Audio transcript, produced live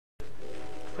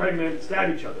pregnant,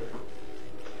 stab each other.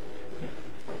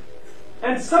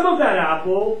 And some of that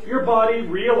apple, your body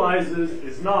realizes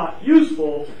is not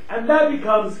useful, and that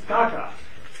becomes caca.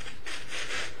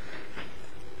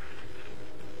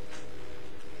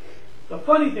 The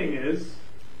funny thing is,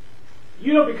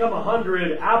 you don't become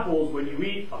 100 apples when you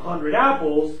eat 100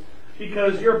 apples,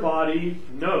 because your body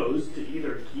knows to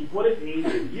either keep what it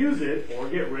needs and use it, or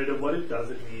get rid of what it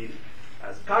doesn't need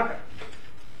as caca.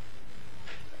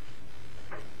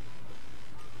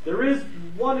 There is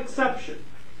one exception.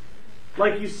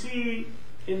 Like you see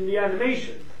in the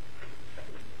animation,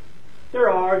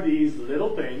 there are these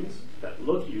little things that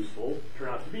look useful, turn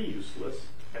out to be useless,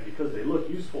 and because they look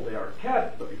useful, they are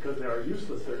kept, but because they are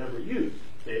useless, they're never used.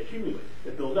 They accumulate, they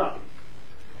build up.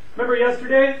 Remember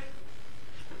yesterday,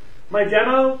 my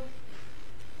demo,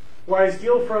 where I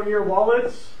steal from your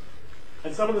wallets,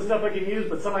 and some of the stuff I can use,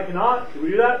 but some I cannot? Can we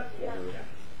do that? Yeah.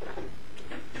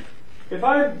 If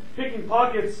I'm picking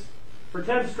pockets for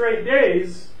 10 straight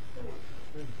days,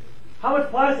 how much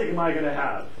plastic am I going to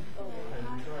have?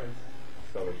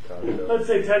 So much time. Let's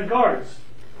say 10 cards.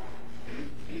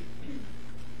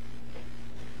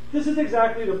 This is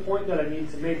exactly the point that I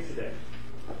need to make today.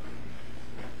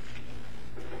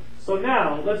 So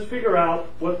now, let's figure out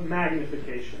what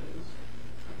magnification is.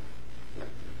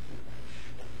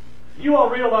 You all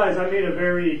realize I made a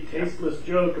very tasteless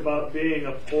joke about being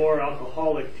a poor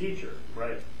alcoholic teacher,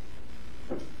 right?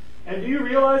 And do you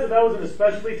realize that that was an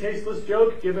especially tasteless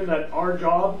joke, given that our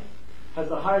job has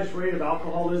the highest rate of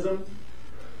alcoholism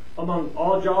among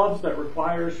all jobs that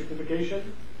require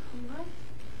certification? What?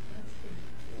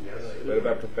 Yes. What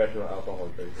about professional alcohol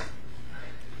drinkers?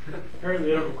 Apparently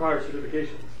they don't require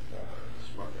certifications.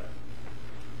 Smart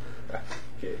guy.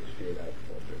 PhD in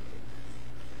alcohol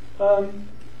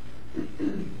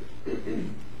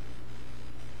drinking.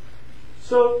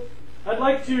 So, I'd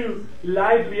like to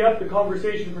lively up the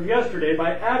conversation from yesterday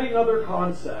by adding other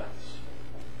concepts.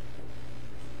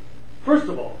 First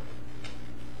of all,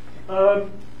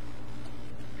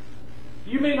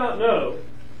 you may not know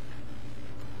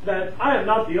that I am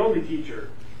not the only teacher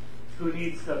who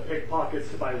needs to pick pockets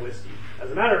to buy whiskey.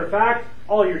 As a matter of fact,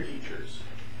 all your teachers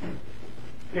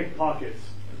pick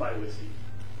pockets to buy whiskey.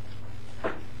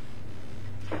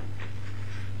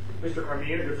 Mr.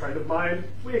 Carmine, a good friend of mine,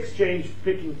 we exchanged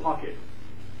picking pocket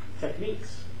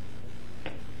techniques.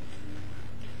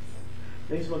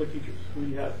 Name some other teachers. Who do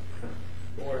you have?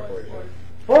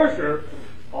 Forrester,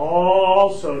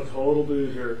 also total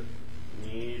boozer,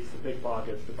 needs to pick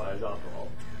pockets to buy his alcohol.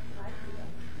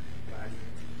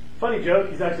 Funny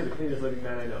joke, he's actually the cleanest living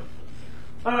man I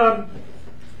know.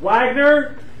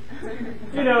 Wagner,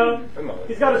 you know,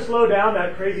 he's got to slow down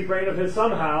that crazy brain of his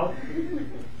somehow.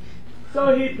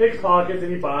 So he picks pockets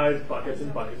and he buys buckets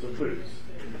and buckets of booze.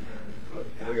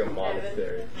 It's like a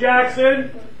monastery.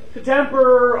 Jackson, to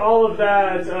temper all of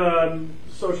that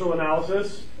social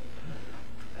analysis.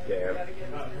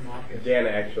 Dan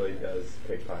actually does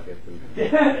pick pockets.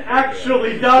 Dan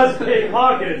actually does pick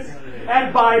pockets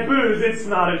and buy booze. It's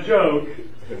not a joke.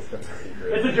 It's not a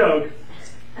secret. It's a joke.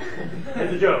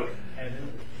 It's a joke.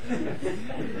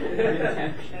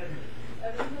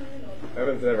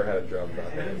 Evan's never had a drum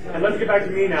drop. And let's get back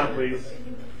to me now, please.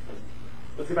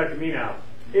 Let's get back to me now.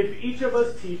 If each of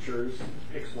us teachers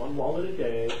picks one wallet a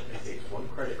day and takes one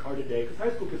credit card a day, because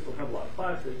high school kids don't have a lot of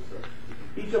classes, so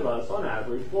each of us, on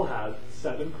average, will have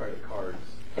 7 credit cards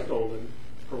stolen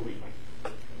per week.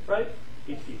 Right?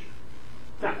 Each teacher.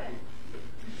 Now,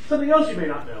 something else you may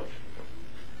not know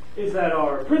is that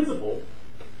our principal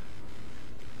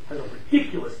has a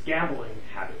ridiculous gambling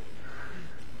habit.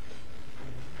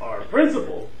 Our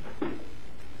principal,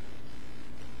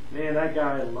 man, that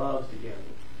guy loves to gamble.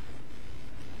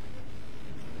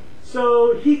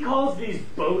 So he calls these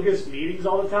bogus meetings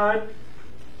all the time,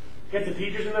 gets the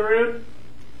teachers in the room,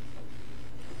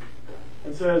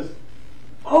 and says,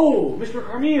 "Oh, Mr.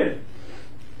 Carmine,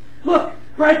 look,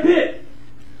 Brad Pitt."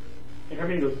 And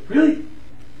Carmine goes, "Really?"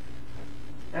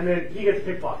 And then he gets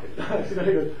pickpocketed. So then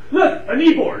he goes, "Look, a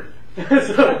kneeboard."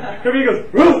 So Carmine goes,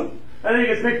 "Whoa!" And then he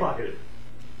gets pickpocketed.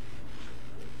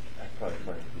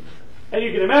 And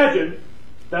you can imagine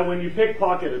that when you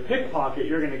pickpocket a pickpocket,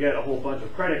 you're going to get a whole bunch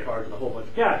of credit cards and a whole bunch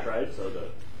of cash, right? So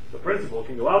the principal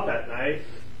can go out that night,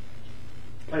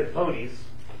 play the ponies,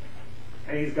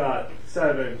 and he's got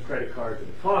 7 credit cards in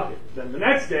his pocket. Then the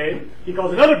next day, he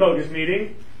calls another bogus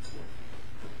meeting,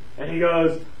 and he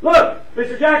goes, "Look,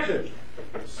 Mr. Jackson,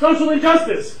 social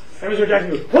injustice." And Mr. Jackson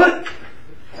goes, "What?"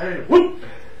 And then whoop,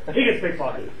 he gets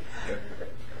pickpocketed.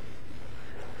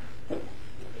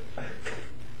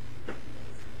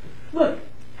 Look,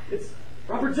 it's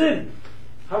Robert Zinn.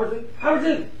 Howard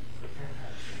Zinn.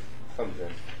 Something.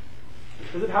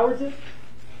 Is it Howard's it?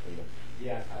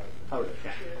 Yeah, Howard.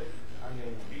 Yeah. I'm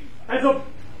getting And so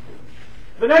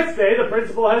the next day, the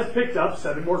principal has picked up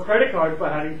 7 more credit cards by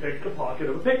having picked the pocket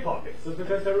of a pickpocket. Does this make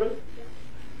sense to everybody?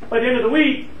 By the end of the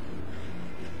week,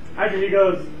 after he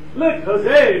goes, look,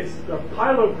 Jose, it's a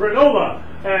pile of granola.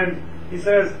 And he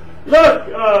says, look,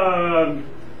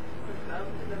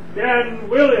 Dan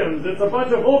Williams, it's a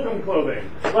bunch of Volcom clothing.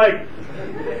 Like,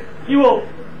 he will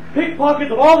pick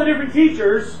pockets of all the different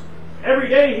teachers. Every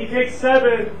day he takes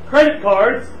 7 credit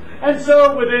cards. And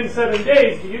so within 7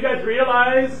 days, do you guys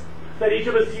realize that each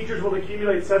of us teachers will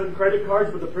accumulate 7 credit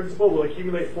cards, but the principal will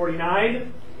accumulate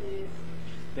 49?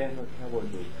 Dan, look, cowboy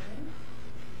boots.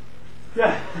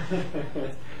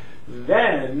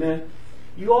 Then,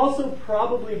 you also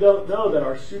probably don't know that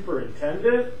our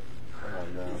superintendent Oh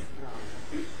no.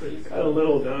 got a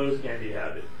little nose candy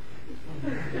habit.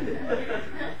 And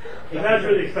that's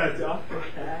really expensive.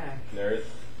 Nurse.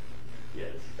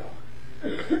 Yes.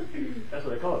 That's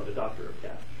what they call him, the doctor of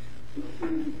cash.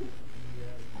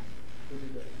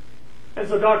 And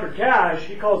so Dr. Cash,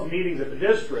 he calls meetings at the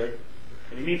district,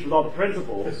 and he meets with all the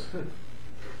principals.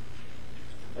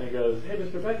 And he goes, hey,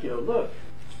 Mr. Vecchio, look,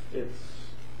 it's...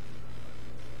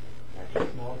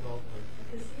 small golf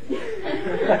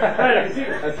Right, I can see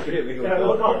it. That's pretty legal. Yeah, a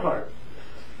little golf cart.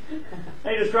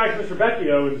 And he distracts Mr.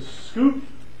 Vecchio and scoop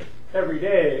every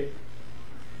day.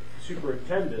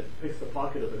 Superintendent picks the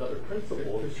pocket of another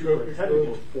principal. The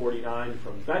superintendent gets 49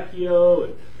 from Vecchio,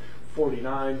 and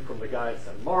 49 from the guy at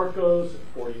San Marcos, and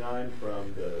 49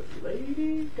 from the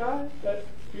lady guy at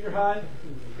junior high.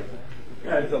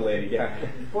 That's a lady guy.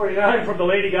 49 from the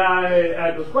lady guy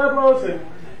at Los Pueblos, and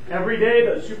every day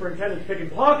that the superintendent's picking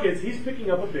pockets, he's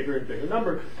picking up a bigger and bigger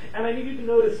number. And I need you to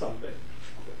notice something.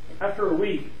 After a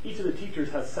week, each of the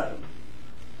teachers has 7.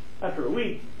 After a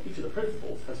week, each of the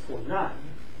principals has 49.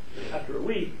 After a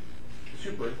week, the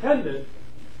superintendent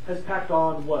has packed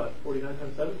on what? 49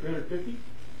 times 7? 350?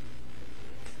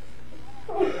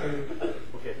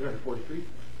 Okay, 343?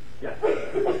 Yeah.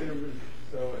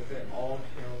 So if it all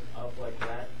counts up like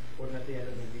that, wouldn't at the end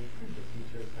of the week the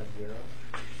teachers have 0?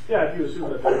 Yeah, if you assume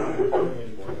that they're not doing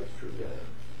anymore, that's true. Yeah.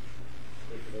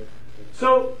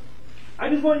 So, I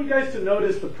just want you guys to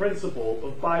notice the principle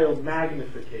of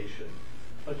biomagnification.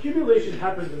 Accumulation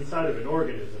happens inside of an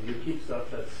organism. You keep stuff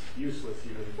that's useless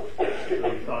even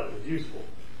though you thought it was useful.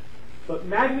 But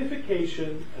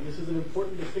magnification, and this is an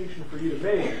important distinction for you to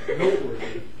make,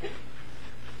 noteworthy,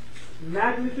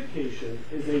 magnification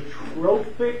is a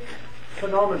trophic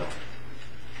phenomenon.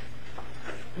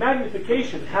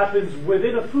 Magnification happens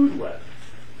within a food web,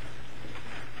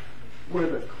 where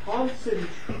the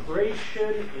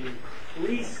concentration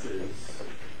increases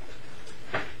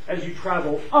as you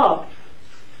travel up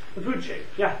the food chain.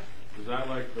 Yeah? Is that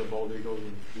like the bald eagles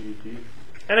and DDT?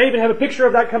 And I even have a picture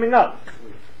of that coming up.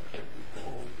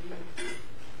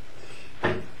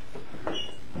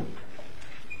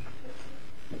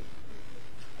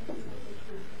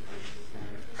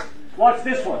 Watch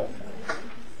this one.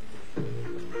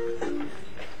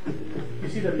 You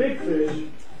see the big fish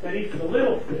that eats the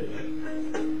little fish.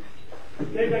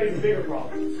 They've got even bigger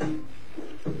problems.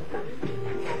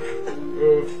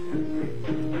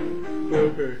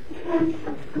 Okay.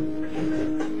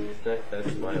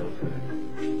 That's my own.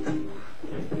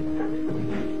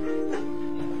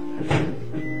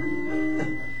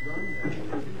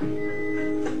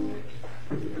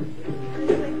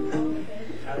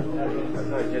 That's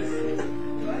not just.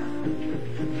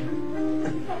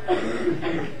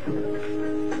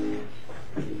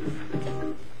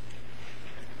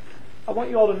 I want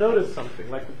you all to notice something,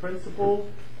 like the principal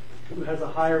who has a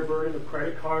higher burden of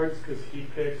credit cards because he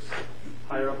picks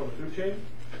higher up on the food chain.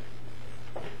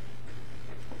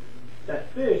 That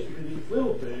fish, because he eats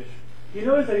little fish, you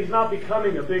notice that he's not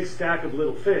becoming a big stack of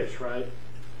little fish, right?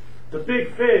 The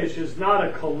big fish is not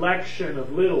a collection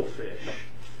of little fish.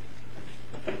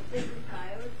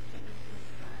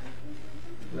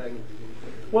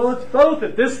 Well, it's both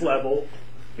at this level,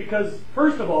 because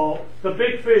first of all, the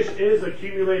big fish is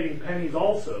accumulating pennies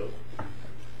also.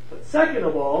 But second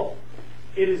of all,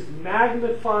 it is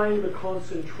magnifying the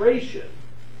concentration.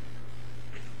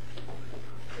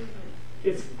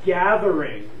 It's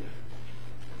gathering.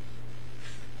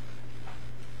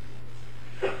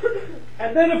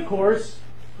 And then, of course,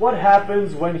 what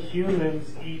happens when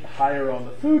humans eat higher on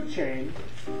the food chain?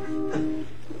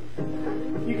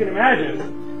 You can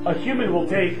imagine, a human will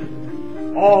take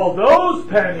all those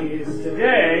pennies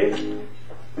today,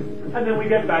 and then we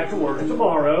get back to work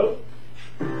tomorrow.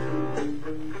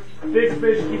 Big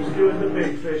fish keeps doing the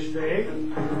big fish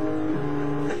thing.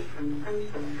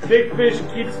 big fish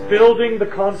keeps building the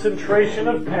concentration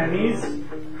of pennies.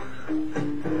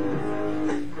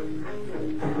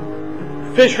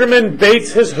 Fisherman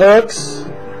baits his hooks,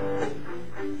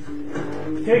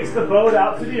 takes the boat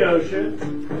out to the ocean,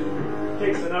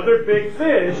 takes another big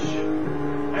fish,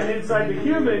 and inside the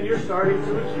human you're starting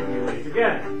to accumulate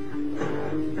again.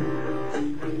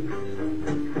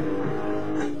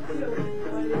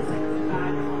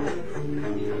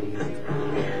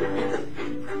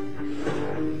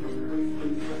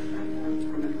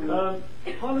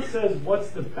 Hannah says, what's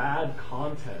the bad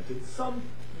content? It's some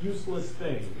useless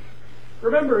thing.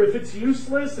 Remember, if it's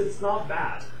useless, it's not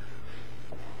bad.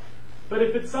 But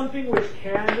if it's something which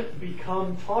can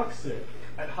become toxic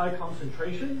at high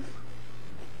concentrations,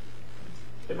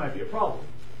 it might be a problem.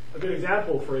 A good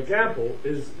example, for example,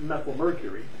 is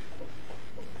methylmercury.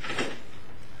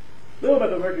 Little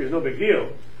methylmercury is no big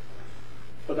deal,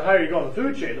 but the higher you go on the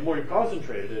food chain, the more you've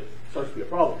concentrated it, it starts to be a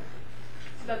problem.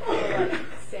 So that's more like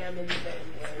salmon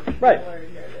thing. Right.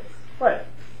 Right.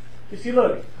 You see,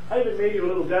 look, I even made you a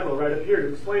little demo right up here to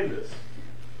explain this.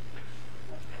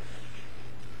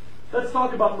 Let's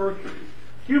talk about mercury.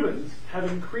 Humans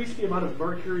have increased the amount of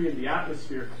mercury in the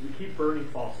atmosphere because we keep burning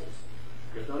fossils.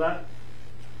 You guys know that?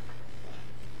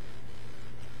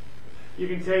 You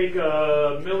can take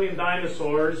 1 million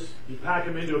dinosaurs, you pack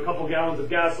them into a couple gallons of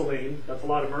gasoline, that's a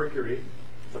lot of mercury.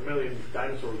 It's 1 million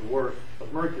dinosaurs worth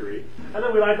of mercury. And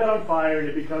then we light that on fire and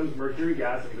it becomes mercury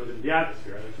gas and it goes into the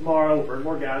atmosphere. And then tomorrow we'll burn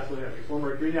more gasoline and it makes more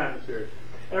mercury in the atmosphere.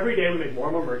 Every day we make more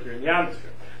and more mercury in the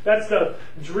atmosphere. That stuff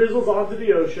drizzles onto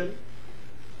the ocean.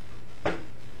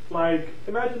 Like,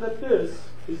 imagine that this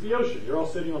is the ocean. You're all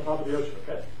sitting on top of the ocean,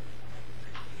 okay?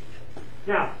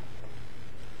 Now,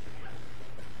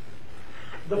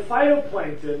 the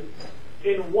phytoplankton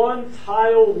in 1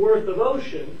 tile worth of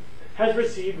ocean has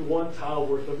received 1 tile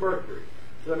worth of mercury.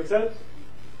 Does that make sense?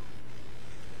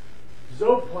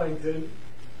 Zooplankton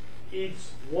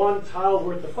eats 1 tile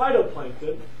worth of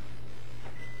phytoplankton.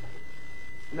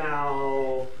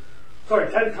 Now,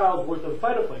 10 tiles worth of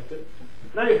phytoplankton.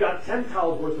 Now you've got 10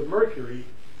 tiles worth of mercury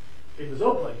in the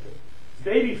zooplankton.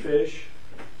 Baby fish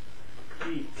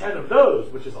eat 10 of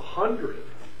those, which is 100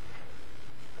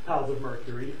 tiles of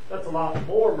mercury. That's a lot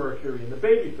more mercury in the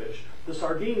baby fish. The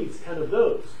sardine eats 10 of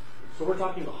those. So we're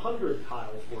talking 100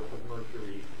 tiles worth of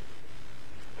mercury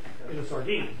in a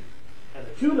sardine. And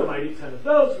the tuna might eat 10 of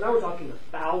those, so now we're talking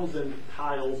 1,000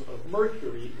 tiles of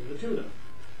mercury in the tuna.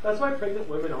 That's why pregnant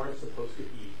women aren't supposed to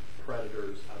eat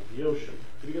predators out of the ocean.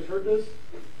 Have you guys heard this?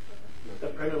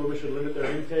 That pregnant women should limit their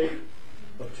intake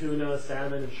of tuna,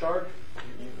 salmon, and shark?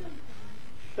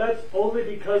 That's only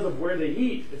because of where they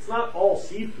eat. It's not all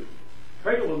seafood.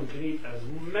 Pregnant women can eat as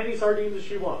many sardines as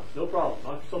she wants. No problem.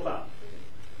 Knock yourself out.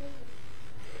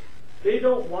 They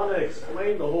don't want to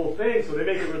explain the whole thing, so they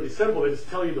make it really simple. They just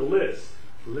tell you the list.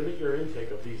 Limit your intake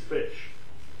of these fish.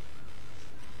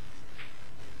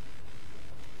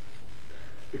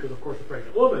 Because, of course, the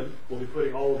pregnant woman will be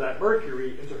putting all of that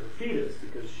mercury into her fetus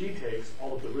because she takes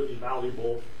all of the really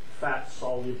valuable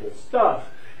fat-soluble stuff,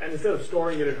 and instead of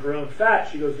storing it in her own fat,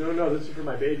 she goes, no, this is for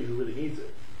my baby who really needs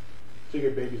it. So you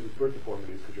get babies with birth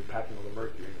deformities because you're packing all the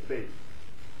mercury into the baby.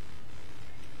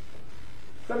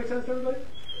 Does that make sense to everybody?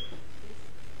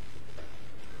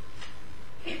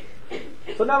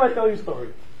 So now I tell you a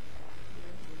story.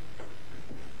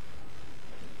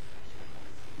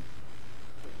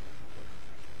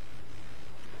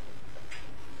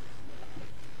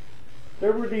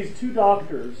 There were these 2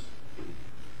 doctors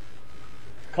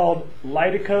called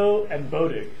Lydico and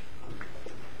Bodig.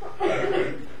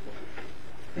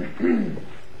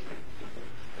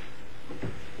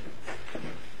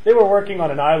 They were working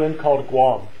on an island called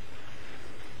Guam.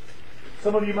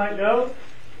 Some of you might know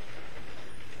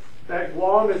that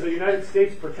Guam is a United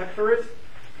States protectorate.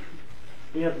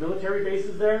 We have military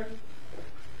bases there.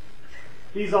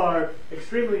 These are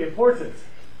extremely important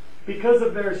because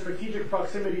of their strategic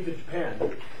proximity to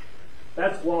Japan.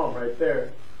 That's Guam right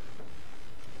there.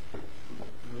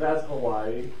 That's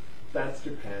Hawaii. That's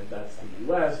Japan. That's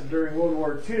the US. And during World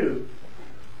War II,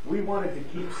 we wanted to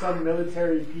keep some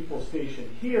military people stationed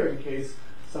here in case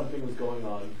something was going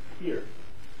on here.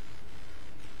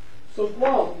 So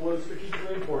Guam was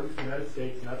strategically important to the United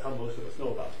States, and that's how most of us know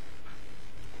about it.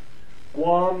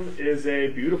 Guam is a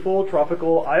beautiful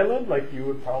tropical island, like you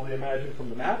would probably imagine from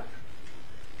the map.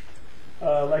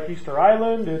 Like Easter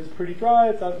Island, it's pretty dry,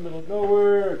 it's out in the middle of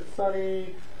nowhere, it's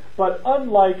sunny. But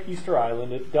unlike Easter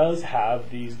Island, it does have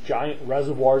these giant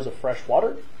reservoirs of fresh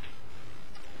water.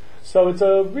 So it's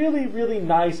a really, really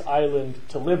nice island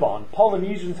to live on.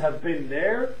 Polynesians have been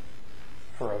there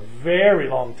for a very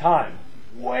long time,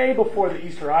 way before the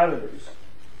Easter Islanders.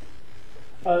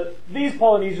 These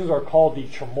Polynesians are called the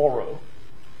Chamorro.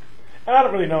 And I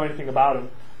don't really know anything about them.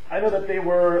 I know that they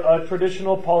were a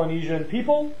traditional Polynesian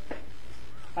people.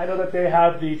 I know that they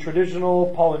have the traditional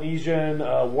Polynesian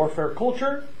warfare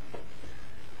culture.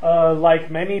 Like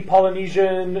many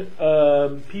Polynesian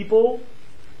people,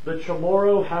 the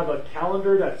Chamorro have a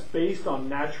calendar that's based on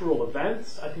natural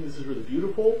events. I think this is really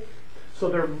beautiful. So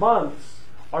their months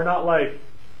are not like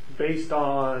based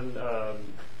on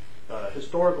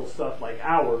historical stuff like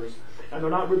ours, and they're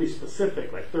not really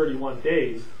specific, like 31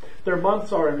 days. Their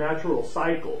months are a natural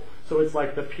cycle. So it's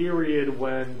like the period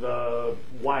when the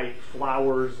white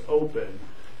flowers open,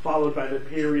 followed by the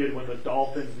period when the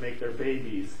dolphins make their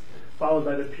babies, followed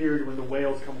by the period when the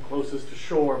whales come closest to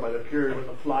shore, by the period when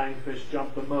the flying fish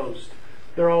jump the most.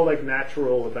 They're all like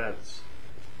natural events.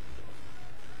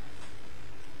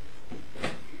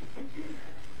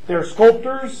 They're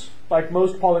sculptors, like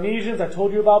most Polynesians. I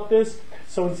told you about this.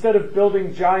 So instead of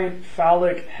building giant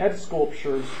phallic head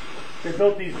sculptures, they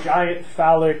built these giant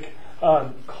phallic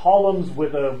columns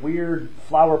with a weird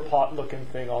flower pot looking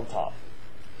thing on top.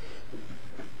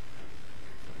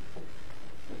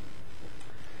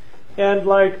 And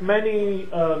like many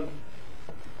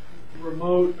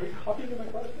remote... Are you copying my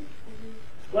question?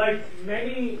 Like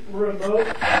many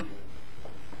remote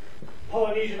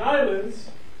Polynesian islands,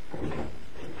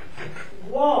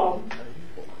 Guam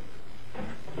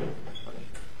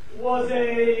was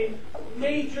a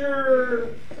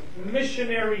major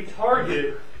missionary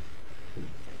target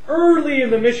early in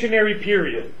the missionary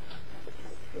period.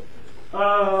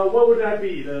 What would that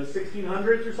be? The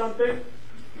 1600s or something?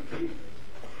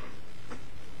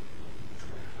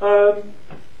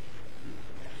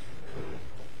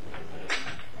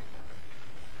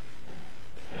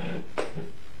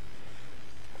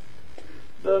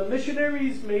 The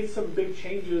missionaries made some big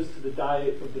changes to the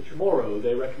diet of the Chamorro.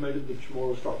 They recommended the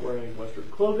Chamorro start wearing Western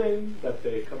clothing, that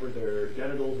they covered their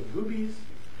genitals and boobies,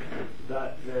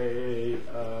 that they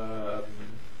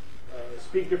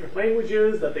speak different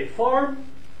languages, that they farm,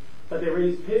 that they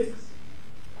raise pigs.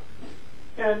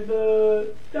 And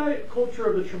the diet culture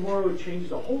of the Chamorro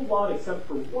changed a whole lot except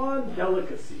for one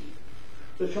delicacy.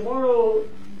 The Chamorro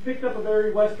picked up a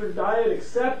very Western diet,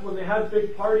 except when they have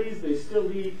big parties, they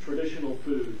still eat traditional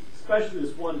foods, especially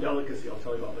this one delicacy I'll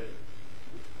tell you about later.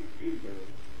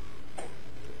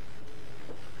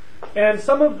 And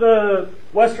some of the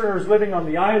Westerners living on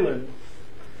the island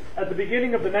at the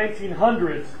beginning of the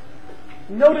 1900s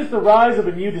noticed the rise of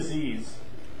a new disease.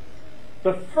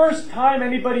 The first time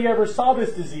anybody ever saw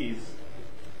this disease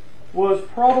was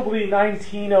probably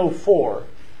 1904.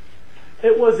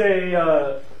 It was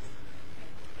a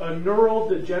neural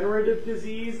degenerative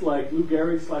disease like Lou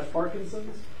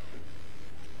Gehrig's/Parkinson's.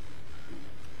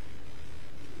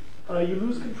 You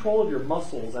lose control of your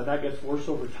muscles, and that gets worse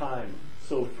over time.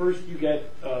 So first you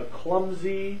get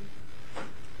clumsy,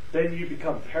 then you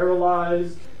become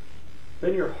paralyzed,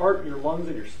 then your heart and your lungs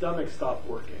and your stomach stop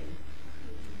working.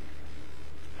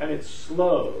 And it's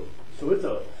slow, so it's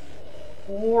a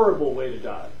horrible way to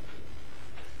die.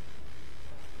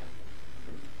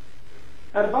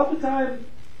 At about the time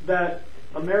that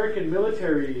American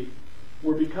military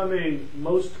were becoming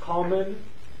most common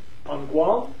on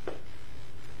Guam,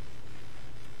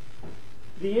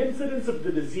 the incidence of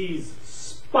the disease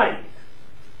spiked.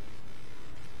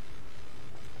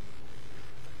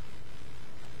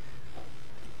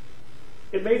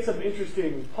 It made some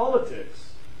interesting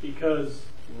politics because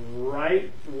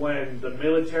right when the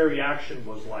military action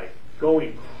was like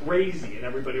going crazy and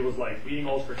everybody was like being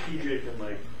all strategic and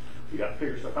like, we got to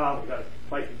figure stuff out, we got to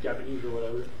fight the Japanese or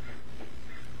whatever,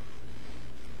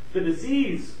 the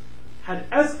disease had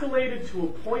escalated to a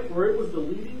point where it was the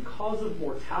leading cause of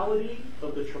mortality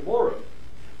of the Chamorro.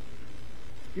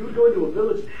 You would go into a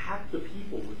village and half the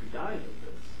people would be dying of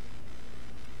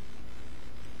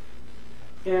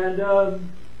this. And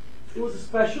it was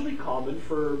especially common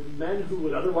for men who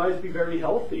would otherwise be very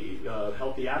healthy,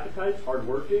 healthy appetites,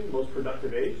 hardworking, most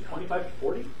productive age, 25 to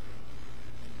 40.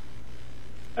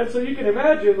 And so you can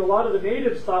imagine a lot of the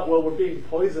natives thought, well, we're being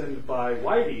poisoned by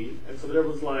whitey, and so there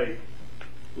was like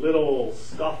little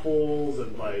scuffles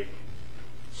and like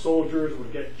soldiers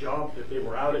would get jumped if they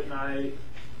were out at night.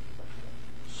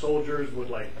 Soldiers would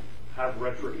like have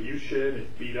retribution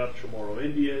and beat up Chamorro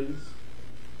Indians.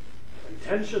 And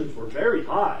tensions were very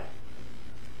high.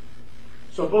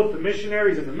 So both the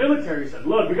missionaries and the military said,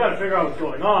 look, we got to figure out what's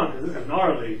going on because this is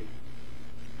gnarly.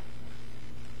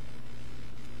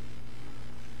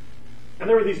 And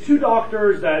there were these two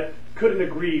doctors that couldn't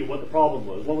agree what the problem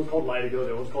was. One was called Litigo, the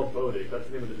other one was called Bodig. That's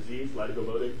the name of the disease, Litigo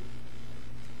Bodig.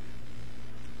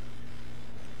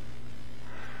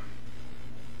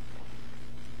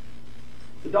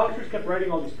 the doctors kept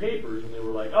writing all these papers, and they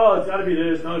were like, oh, it's got to be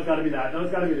this, no, it's got to be that, no,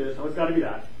 it's got to be this, no, it's got to be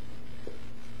that.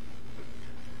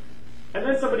 And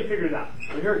then somebody figured it out.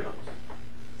 So here it comes.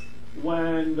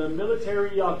 When the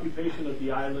military occupation of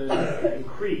the island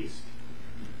increased,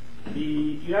 the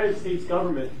United States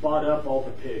government bought up all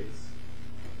the pigs.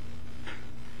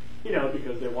 You know,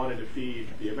 because they wanted to feed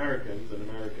the Americans, and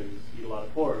Americans eat a lot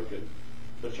of pork, and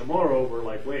the Chamorro were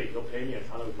like, wait, you'll pay me a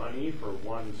ton of money for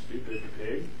one stupid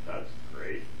pig? That's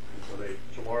great. And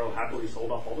so Chamorro happily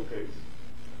sold off all the pigs.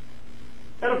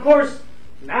 And of course,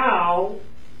 now,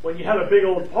 when you have a big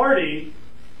old party,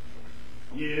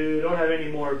 you don't have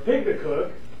any more pig to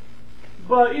cook,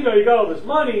 but you know, you got all this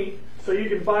money, so you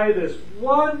can buy this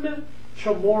one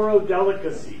Chamorro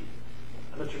delicacy.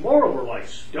 And the Chamorro were like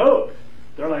stoked.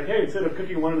 They're like, hey, instead of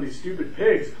cooking one of these stupid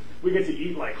pigs, we get to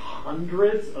eat like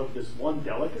hundreds of this one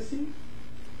delicacy.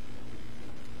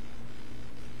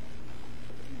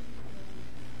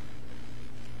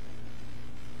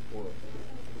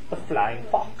 A flying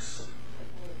fox.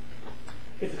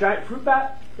 It's a giant fruit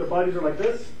bat. Their bodies are like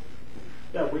this.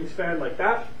 They have wingspan like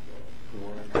that.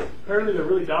 Apparently they're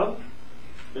really dumb.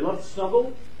 They love to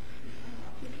snuggle.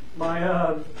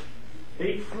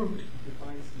 They eat fruit.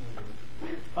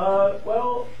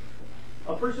 Well,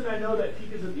 a person I know that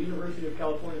teaches at the University of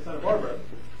California, Santa Barbara,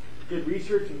 did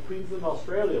research in Queensland,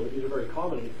 Australia, which is very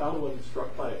common, and he found one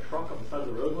struck by a truck on the side of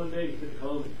the road one day. He took it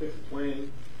home, he fixed its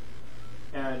wing,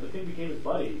 and the thing became his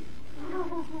buddy.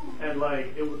 And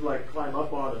like it would like climb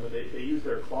up on him, and they use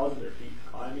their claws and their feet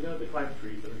to climb. You know, they climb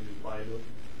trees, they don't usually fly into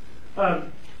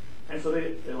them. And so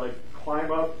they like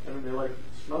climb up, and then they like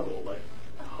snuggle, like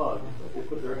hug. They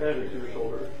put their head into your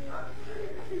shoulder,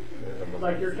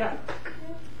 like your cat.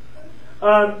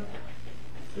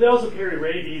 They also carry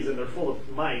rabies, and they're full of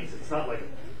mites. It's not like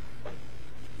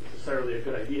necessarily a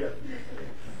good idea.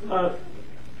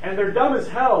 And they're dumb as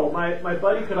hell. My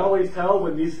buddy could always tell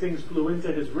when these things flew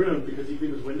into his room because he'd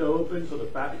leave his window open so the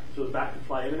bat could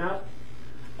fly in and out.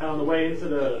 And on the way into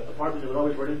the apartment, they would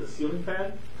always run into the ceiling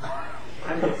fan.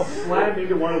 And he'd slam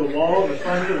into one of the walls or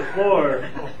slam into the floor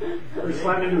or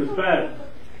slam into his bed.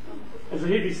 And so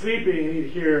he'd be sleeping and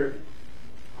he'd hear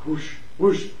whoosh,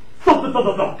 whoosh, thump,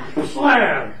 thump, thump, thump,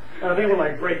 slam. And they would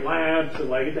like break lamps, and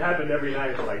like it happened every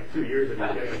night for like 2 years. And he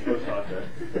was getting his post office.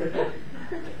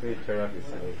 Maybe turn off your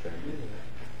ceiling fan.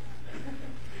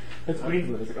 It's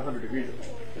Queensland. It's like 100 degrees. Is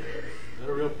that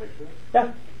a real picture?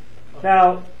 Yeah.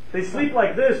 Now they sleep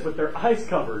like this with their eyes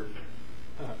covered.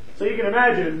 So you can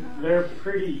imagine they're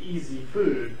pretty easy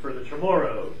food for the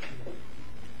Chamorro.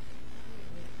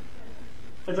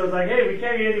 And so it's like, hey, we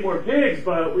can't eat any more pigs,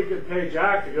 but we could pay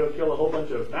Jack to go kill a whole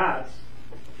bunch of bats.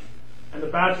 And the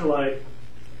bats are like,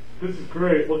 this is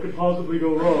great, what could possibly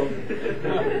go wrong?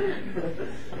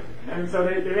 And so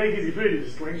they make easy food. You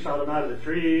just slingshot them out of the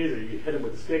trees, or you hit them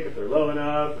with a stick if they're low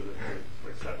enough, and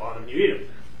then step on them and you eat them.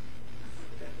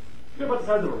 They're about the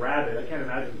size of a rabbit. I can't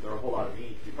imagine that they're a whole lot of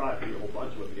meat. You probably have to eat a whole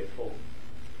bunch of them to get full.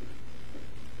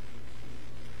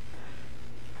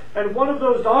 And one of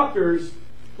those doctors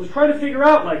was trying to figure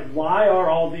out, like, why are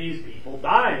all these people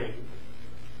dying?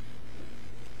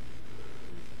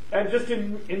 And just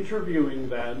in interviewing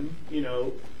them, you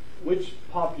know, which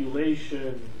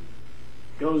population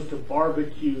goes to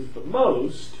barbecues the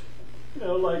most, you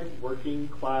know, like working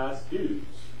class dudes.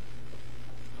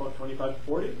 25 to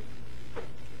 40?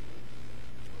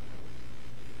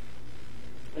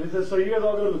 And it says, so you guys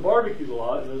all go to the barbecues a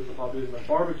lot, and this is the population that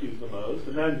barbecues the most.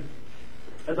 And then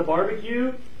at the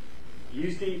barbecue, you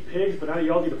used to eat pigs, but now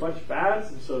you all eat a bunch of bats,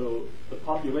 and so the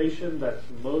population that's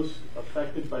most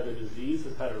affected by the disease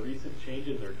has had a recent change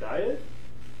in their diet.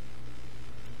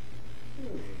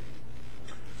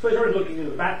 So I started looking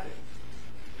into the bat thing.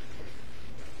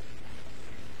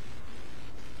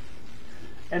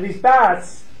 And these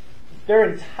bats, their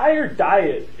entire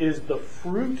diet is the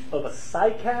fruit of a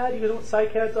cycad. You know what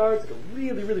cycads are? It's like a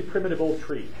really, really primitive old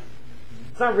tree.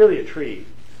 It's not really a tree.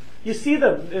 You see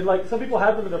them, and like some people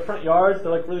have them in their front yards.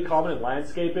 They're like really common in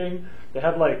landscaping.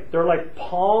 They're like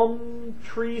palm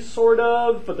tree sort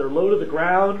of, but they're low to the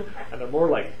ground, and they're more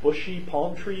like bushy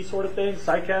palm tree sort of things,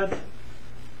 cycads.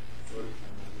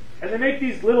 And they make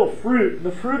these little fruit, and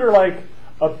the fruit are like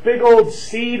a big old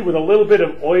seed with a little bit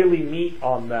of oily meat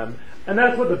on them. And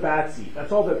that's what the bats eat.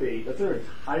 That's all that they eat. That's their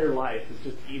entire life, is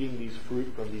just eating these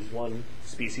fruit from these one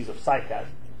species of cycad.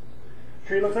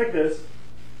 Tree looks like this.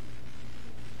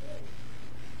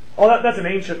 Oh, that's an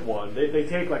ancient one. They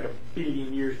take like a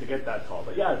billion years to get that tall.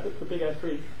 But yeah, it's a big ass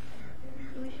tree.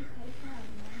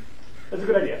 That's a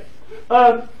good idea.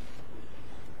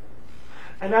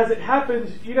 And as it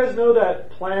happens, you guys know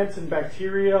that plants and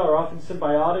bacteria are often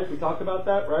symbiotic. We talked about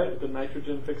that, right? With the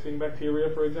nitrogen-fixing bacteria,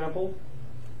 for example.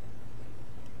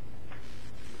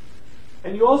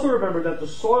 And you also remember that the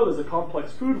soil is a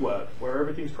complex food web where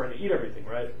everything's trying to eat everything,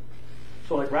 right?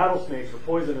 So like rattlesnakes are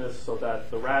poisonous so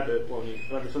that the rabbit won't eat,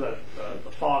 so that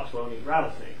the fox won't eat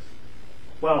rattlesnakes.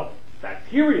 Well,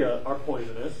 bacteria are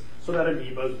poisonous so that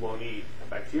amoebas won't eat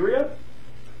bacteria.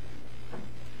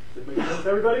 Does it make sense to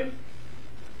everybody?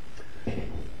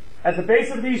 At the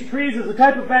base of these trees is a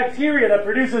type of bacteria that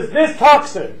produces this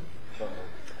toxin.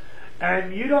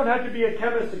 And you don't have to be a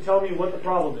chemist to tell me what the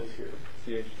problem is here.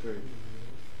 CH3.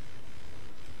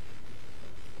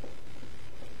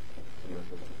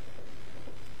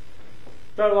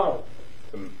 Not a lot of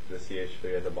The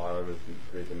CH3 at the bottom is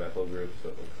creates a methyl group, so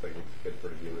it looks like it's good for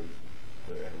humans,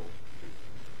 for animals.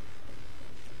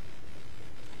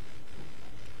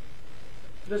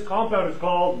 This compound is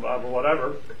called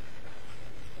whatever.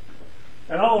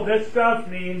 And all of this stuff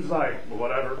means like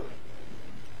whatever.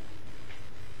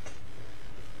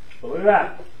 But look at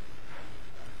that.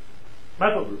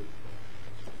 Methyl group.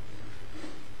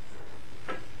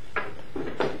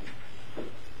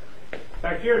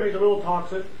 Bacteria makes a little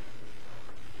toxin,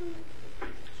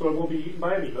 so it won't be eaten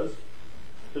by amoebas.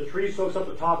 The tree soaks up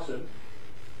the toxin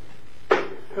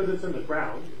because it's in the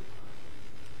ground.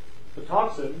 The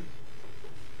toxin,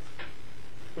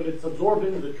 when it's absorbed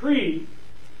into the tree,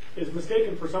 is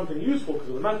mistaken for something useful because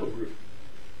of the methyl group.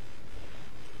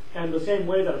 And the same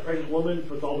way that a pregnant woman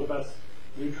puts all the best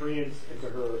nutrients into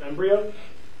her embryo,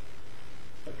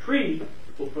 a tree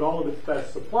will put all of its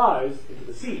best supplies into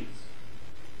the seeds,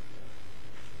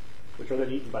 which are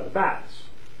then eaten by the bats,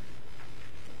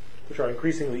 which are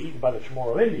increasingly eaten by the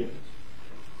Chamorro Indians.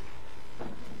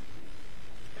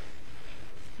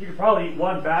 You could probably eat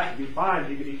one bat and be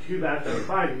fine, you could eat two bats and be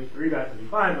fine, you could eat three bats and be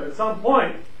fine, but at some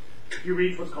point, you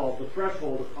reach what's called the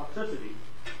threshold of toxicity.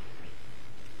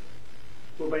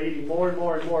 So by eating more and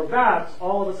more and more bats,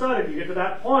 all of a sudden you get to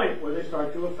that point where they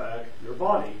start to affect your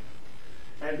body.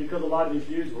 And because a lot of these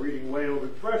dudes were eating way over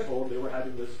the threshold, they were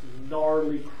having this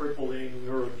gnarly, crippling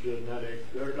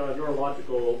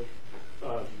neurological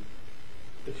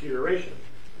deterioration.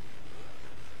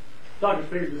 Doctors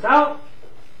figured this out.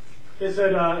 They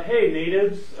said, hey,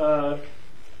 natives,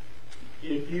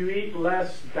 if you eat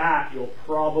less bat, you'll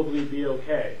probably be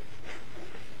okay.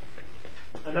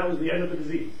 And that was the end of the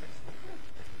disease.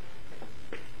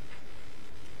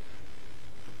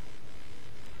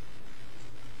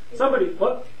 Somebody,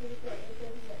 what? It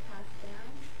doesn't get passed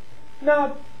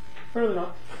down? No, really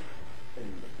not.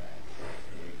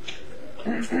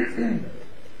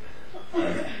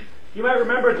 You might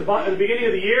remember at the beginning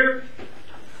of the year,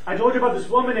 I told you about this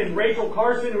woman named Rachel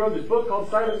Carson who wrote this book called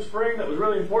Silent Spring that was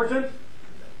really important.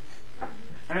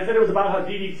 And I said it was about how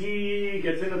DDT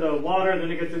gets into the water,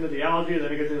 then it gets into the algae, then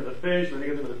it gets into the fish, then it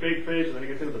gets into the big fish, and then it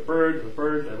gets into the birds, and the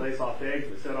birds, they lay soft eggs,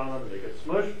 and they sit on them, and they get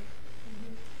smushed.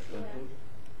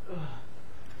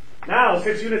 Now,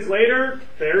 6 units later,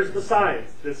 there's the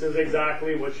science. This is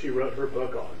exactly what she wrote her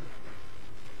book on.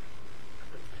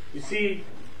 You see,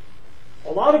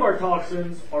 a lot of our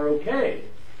toxins are okay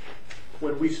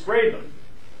when we spray them.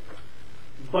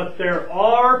 But there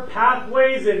are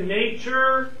pathways in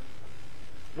nature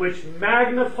which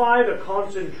magnify the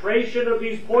concentration of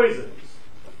these poisons.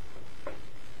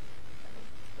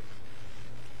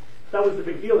 That was the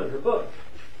big deal in her book.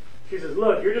 She says,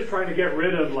 look, you're just trying to get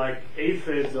rid of like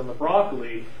aphids on the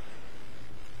broccoli.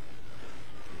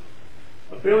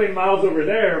 A billion miles over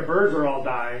there, birds are all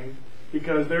dying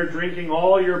because they're drinking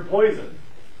all your poison.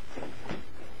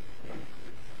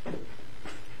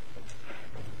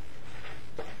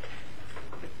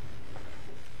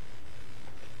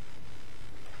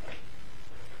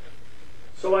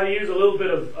 So I use a little bit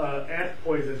of ant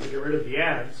poison to get rid of the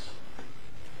ants.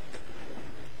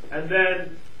 And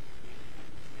then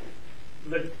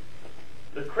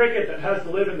the cricket that has to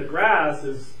live in the grass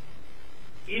is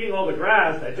eating all the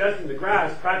grass, digesting the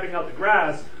grass, crapping out the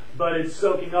grass, but it's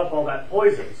soaking up all that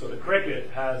poison. So the cricket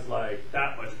has like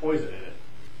that much poison in it.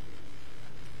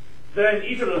 Then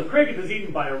each of those crickets is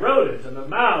eaten by a rodent, and the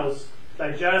mouse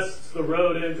digests the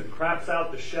rodent and craps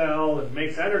out the shell and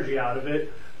makes energy out of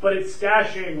it, but it's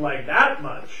stashing like that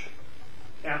much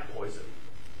ant poison.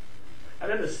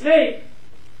 And then the snake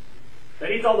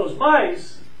that eats all those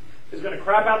mice is going to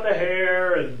crap out the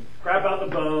hair and crap out the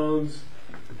bones,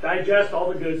 digest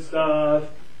all the good stuff,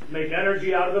 make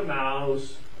energy out of the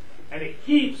mouse, and it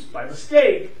keeps, by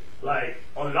mistake, like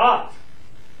a lot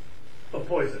of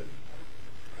poison.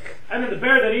 And then the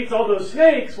bear that eats all those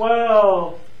snakes,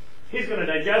 well, he's going to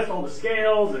digest all the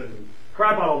scales and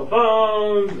crap out all the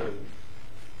bones and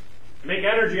make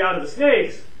energy out of the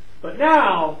snakes, but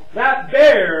now that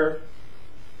bear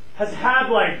has had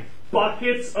like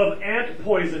buckets of ant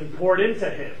poison poured into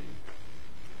him.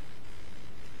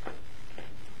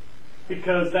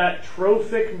 Because that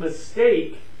trophic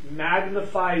mistake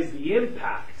magnifies the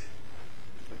impact.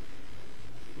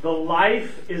 The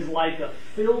life is like a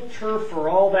filter for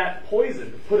all that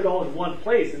poison to put it all in one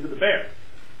place into the bear.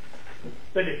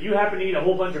 Then if you happen to eat a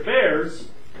whole bunch of bears,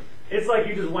 it's like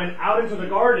you just went out into the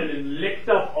garden and licked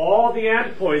up all the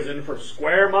ant poison for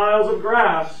square miles of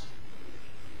grass.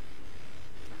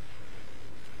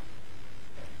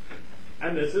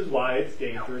 And this is why it's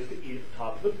dangerous to eat at the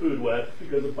top of the food web,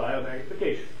 because of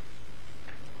biomagnification.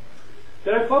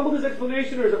 Did I fumble this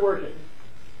explanation, or is it working?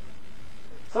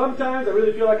 Sometimes I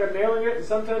really feel like I'm nailing it, and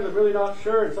sometimes I'm really not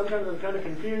sure, and sometimes I'm kind of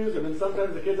confused, and then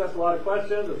sometimes the kids ask a lot of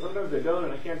questions, and sometimes they don't,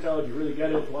 and I can't tell if you really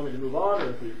get it, if you want me to move on, or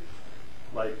if you're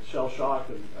like shell-shocked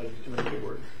and I use too many big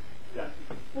words. Yeah.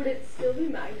 Would it still be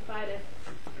magnified if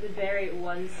the bear ate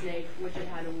one snake, which it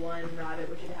had one rabbit,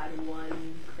 which it had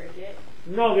one cricket?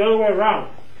 No, the other way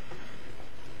around.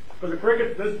 Because the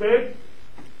cricket's this big,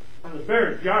 and the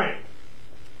bear is giant.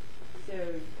 So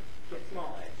get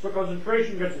smaller. So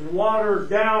concentration gets watered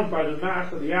down by the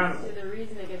mass of the animal. So the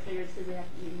reason it gets bigger is because they have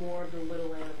to eat more of the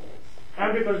little animals.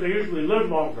 And because they usually live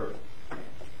longer.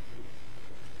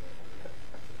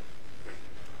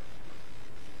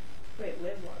 Wait,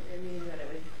 live longer, meaning that it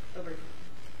would over...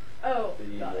 Oh,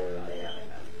 got it.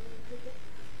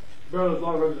 Bear lives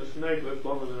longer than a snake, lives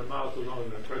longer than a mouse, lives longer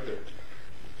than a cricket.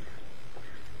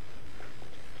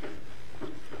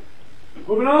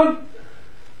 Moving on.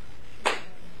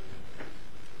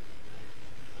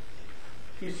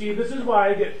 You see, this is why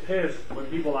I get pissed when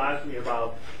people ask me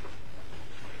about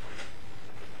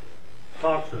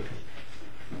toxins.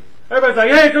 Everybody's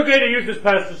like, hey, it's okay to use this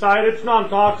pesticide, it's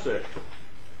non-toxic.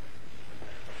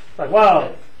 It's like,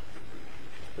 well,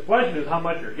 the question is how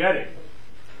much you're getting.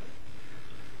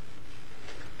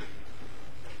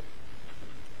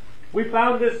 We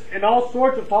found this in all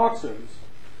sorts of toxins.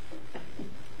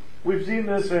 We've seen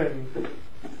this in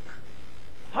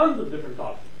tons of different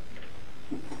toxins.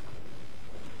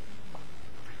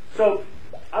 So,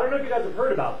 I don't know if you guys have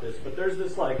heard about this, but there's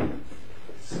this like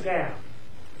scam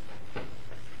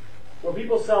where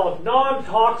people sell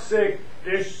non-toxic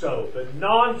dish soap and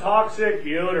non-toxic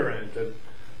deodorant and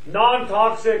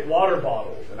non-toxic water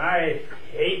bottles, and I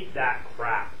hate that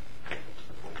crap.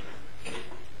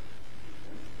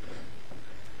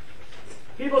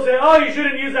 People say, oh, you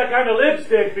shouldn't use that kind of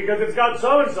lipstick because it's got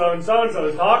so-and-so and so-and-so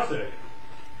is toxic.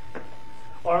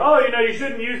 Or, oh, you know, you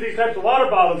shouldn't use these types of water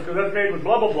bottles because that's made with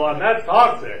blah, blah, blah, and that's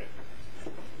toxic.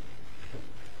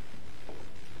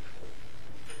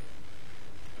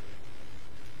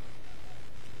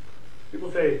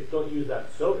 People say, don't use that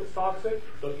soap, it's toxic.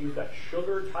 Don't use that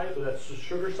sugar type, or that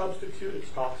sugar substitute, it's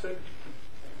toxic.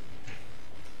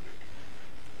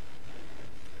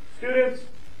 Students,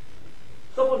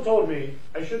 someone told me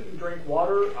I shouldn't drink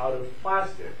water out of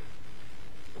plastic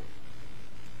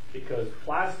because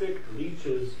plastic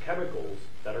leaches chemicals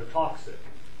that are toxic.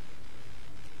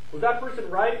 Was that person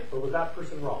right, or was that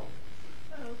person wrong?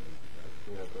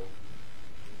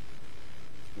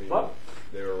 What?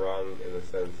 They were wrong in the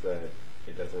sense that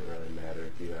it doesn't really matter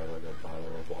if you have like a bottle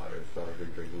of water. It's not like you're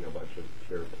drinking a bunch of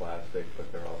pure plastic, but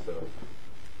they're also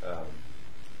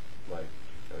like,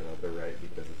 I don't know if they're right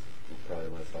because it's probably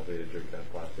less healthy to drink that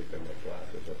plastic than that glass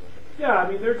or something. Yeah, I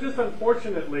mean, they're just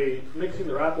unfortunately mixing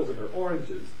their apples and their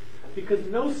oranges because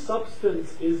no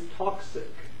substance is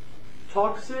toxic.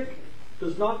 Toxic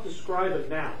does not describe a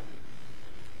noun.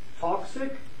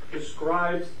 Toxic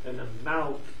describes an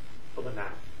amount of a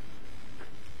noun.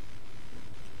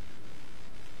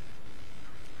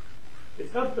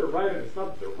 It's not that they're right and it's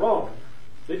not that they're wrong.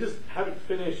 They just haven't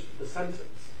finished the sentence.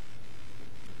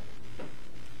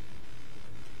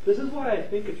 This is why I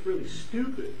think it's really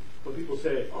stupid when people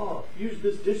say, oh, use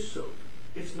this dish soap.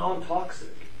 It's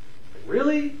non-toxic. Like,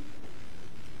 really?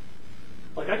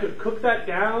 Like I could cook that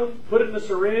down, put it in a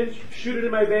syringe, shoot it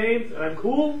in my veins, and I'm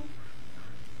cool?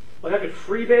 Like I could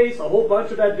freebase a whole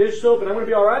bunch of that dish soap and I'm going to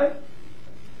be alright?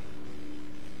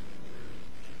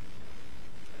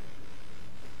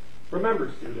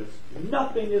 Remember, students,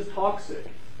 nothing is toxic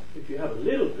if you have a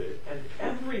little bit, and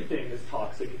everything is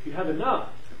toxic if you have enough.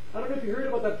 I don't know if you heard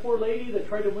about that poor lady that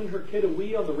tried to win her kid a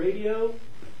Wii on the radio.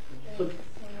 So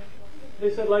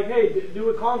they said, like, hey, do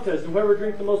a contest, and whoever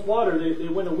drinks the most water, they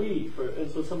win a Wii.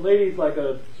 And so some lady's like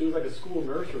she was like a school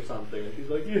nurse or something, and she's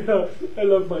like, yeah, I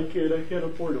love my kid, I can't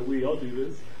afford a Wii, I'll do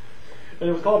this. And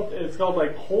it's called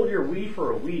like Hold Your Wii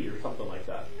for a Wii or something like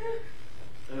that.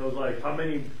 And it was like how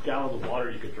many gallons of water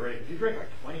you could drink. If you drink like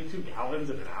 22 gallons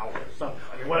in an hour or something,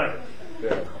 I mean, whatever.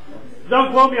 Yeah.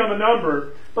 Don't quote me on the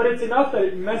number, but it's enough that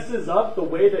it messes up the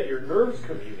way that your nerves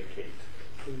communicate.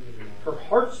 Her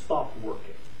heart stopped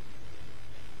working.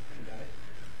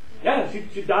 Yeah, she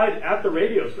died at the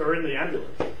radio or in the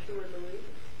ambulance.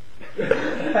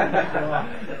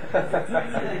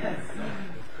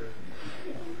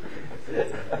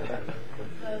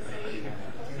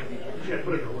 She had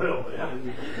put it in her will, but yeah.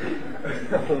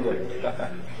 Oh my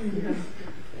god.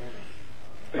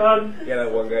 Yeah,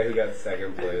 that one guy who got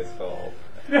second place called.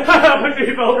 But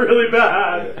he felt really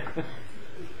bad.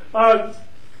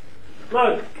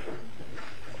 Look,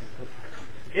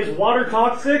 is water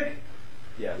toxic?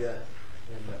 Yes.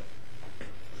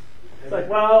 It's like,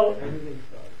 well,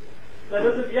 that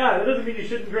doesn't mean you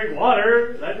shouldn't drink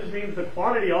water. That just means the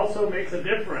quantity also makes a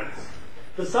difference.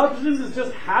 The substance is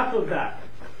just half of that.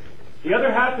 The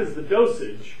other half is the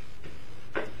dosage.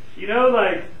 You know,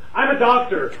 like, I'm a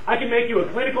doctor. I can make you a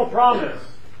clinical promise.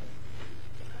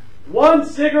 1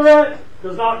 cigarette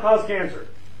does not cause cancer.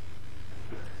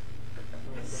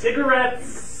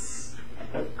 Cigarettes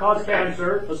cause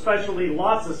cancer, especially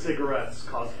lots of cigarettes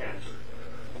cause cancer.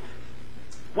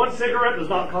 1 cigarette does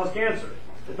not cause cancer.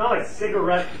 It's not like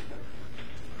cigarette,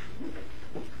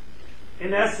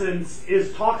 in essence,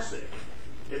 is toxic.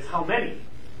 It's how many.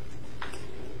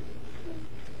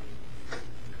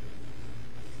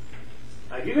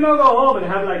 Like, you can all go home and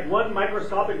have like 1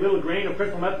 microscopic little grain of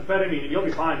crystal methamphetamine and you'll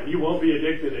be fine and you won't be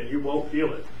addicted and you won't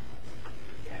feel it.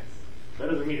 Yes.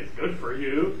 That doesn't mean it's good for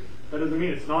you. That doesn't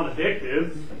mean it's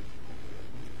non-addictive.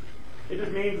 It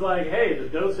just means like, hey, the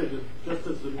dosage is just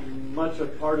as much a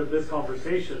part of this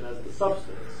conversation as the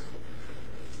substance.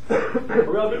 Are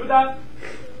we all good with that?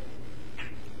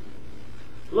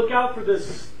 Look out for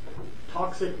this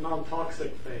toxic,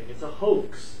 non-toxic thing. It's a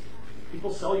hoax.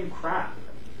 People sell you crap.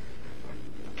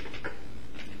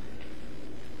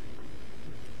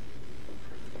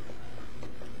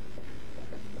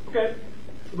 Okay.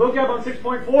 The vocab on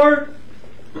 6.4.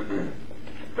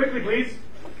 Quickly, please.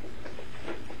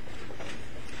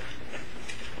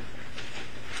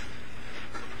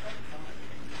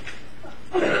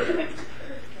 Do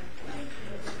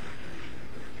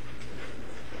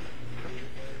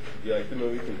you like the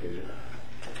movie Contagion?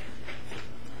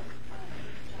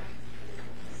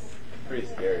 Pretty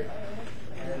scary.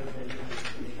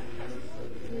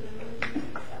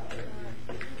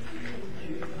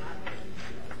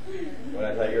 What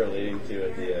I thought you were leading to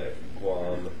at the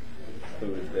Guam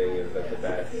food thing is that the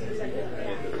bats eat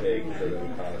the pigs and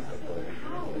then cause the plague.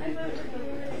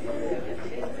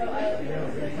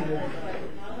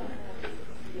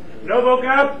 No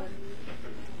vocab?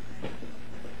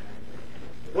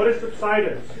 What is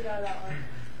subsidence? The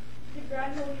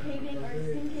gradual caving or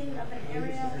sinking of an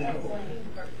area of land.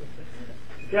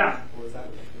 Yeah.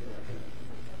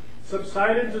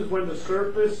 Subsidence is when the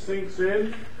surface sinks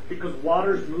in because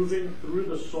water's moving through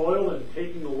the soil and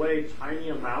taking away tiny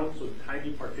amounts of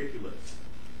tiny particulates.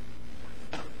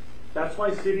 That's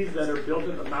why cities that are built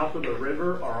at the mouth of a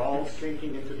river are all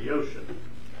sinking into the ocean.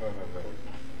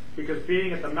 Because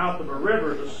being at the mouth of a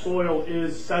river, the soil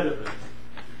is sediment.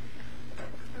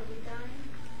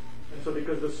 And so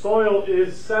because the soil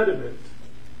is sediment,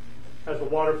 as the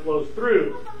water flows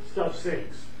through, stuff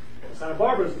sinks. Santa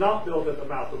Barbara is not built at the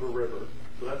mouth of a river,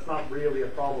 so that's not really a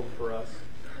problem for us.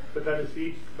 But Venice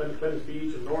Beach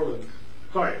and New Orleans,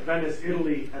 Venice,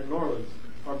 Italy, and New Orleans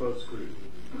are both screwed.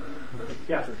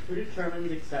 Yeah? Who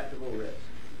determines acceptable risk?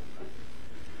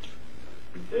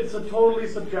 It's a totally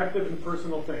subjective and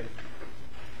personal thing.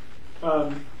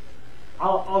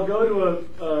 I'll go to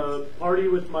a party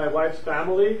with my wife's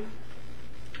family,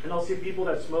 and I'll see people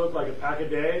that smoke like a pack a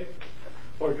day,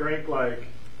 or drink like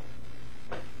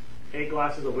 8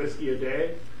 glasses of whiskey a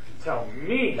day, tell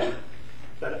me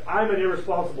that I'm an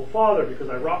irresponsible father because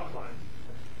I rock climb.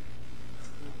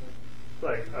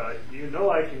 Like, you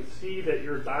know I can see that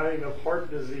you're dying of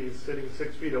heart disease sitting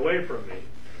 6 feet away from me.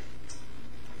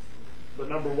 The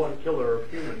 #1 killer of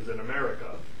humans in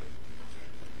America.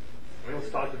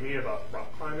 Don't talk to me about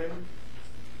rock climbing.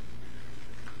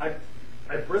 I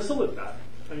bristle at that.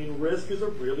 I mean, risk is a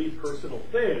really personal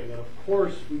thing, and of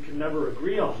course we can never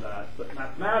agree on that, but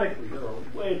mathematically there are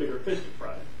way bigger fish to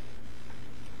fry.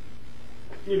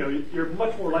 You know, you're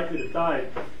much more likely to die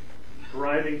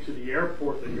driving to the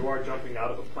airport than you are jumping out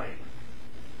of a plane.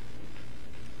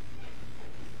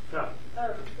 Yeah.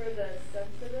 For the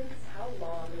subsidence, how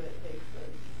long would it take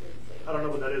for I don't know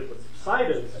what that is, but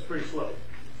subsidence is pretty slow.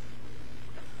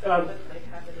 like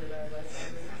happen in our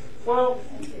West? Well,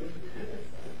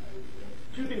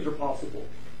 2 things are possible.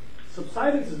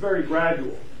 subsidence is very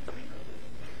gradual.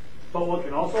 But what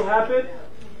can also happen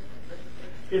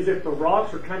is if the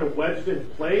rocks are kind of wedged in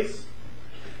place,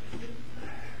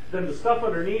 then the stuff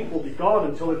underneath will be gone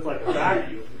until it's like a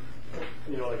vacuum,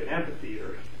 like an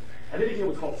amphitheater. And then you get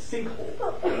what's called a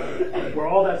sinkhole, where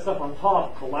all that stuff on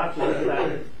top collapses into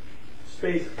that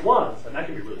space at once, and that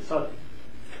can be really sudden.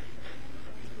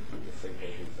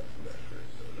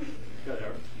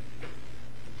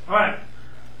 All right.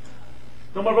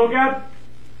 No more vocab?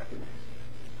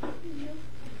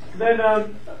 Then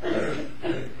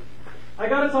I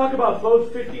got to talk about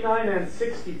both 59 and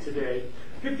 60 today.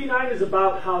 59 is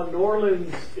about how New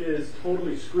Orleans is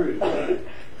totally screwed.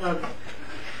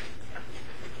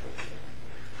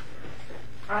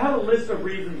 I have a list of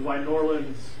reasons why New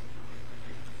Orleans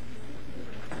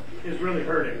is really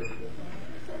hurting.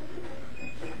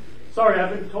 Sorry,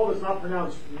 I've been told it's not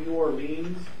pronounced New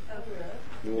Orleans.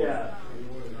 Yeah.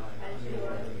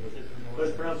 But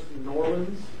it's pronounced New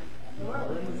Orleans. I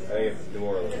think it's New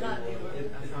Orleans. I think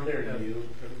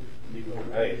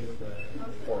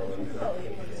it's Orleans.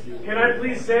 Can I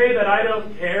please say that I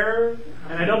don't care,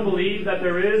 and I don't believe that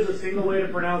there is a single way to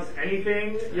pronounce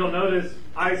anything? You'll notice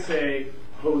I say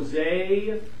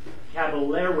Jose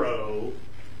Caballero,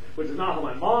 which is not how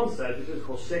my mom says, it's just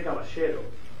Jose Caballero.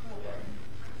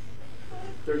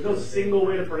 There's no single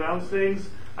way to pronounce things.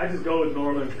 I just go with New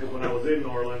Orleans because when I was in New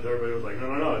Orleans, everybody was like,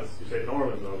 no, it's, you say New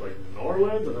Orleans. And I was like, New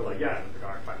Orleans? And they're like, yeah. And I'm like, all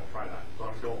right, fine, we'll try that. So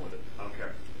I'm just going with it. I don't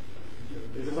care.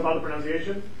 Is this about the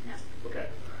pronunciation? No. Okay.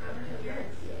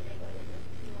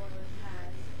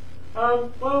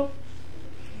 Well,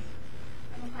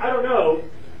 I don't know.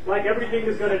 Like everything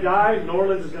is going to die, New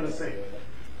Orleans is going to sink.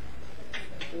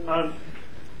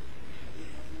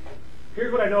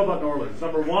 Here's what I know about New Orleans.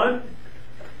 Number one,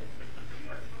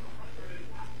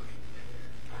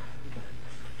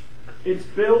 it's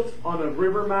built on a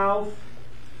river mouth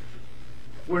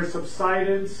where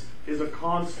subsidence is a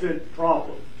constant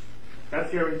problem.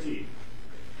 That's guaranteed.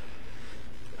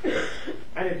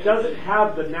 And it doesn't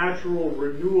have the natural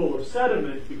renewal of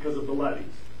sediment because of the levees.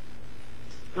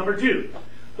 Number two,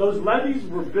 those levees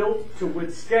were built to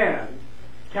withstand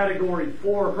Category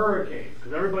 4 hurricanes,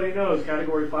 because everybody knows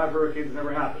Category 5 hurricanes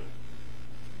never happen.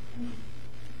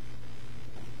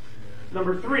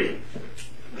 Number three,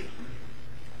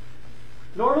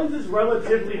 New Orleans is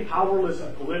relatively powerless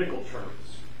in political terms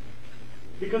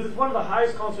because it's one of the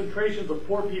highest concentrations of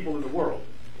poor people in the world.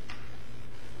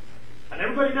 And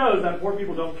everybody knows that poor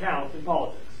people don't count in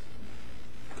politics.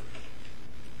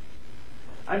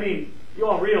 I mean, you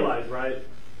all realize, right,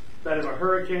 that if a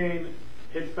hurricane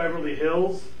hits Beverly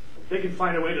Hills, they can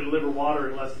find a way to deliver water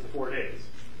in less than 4 days.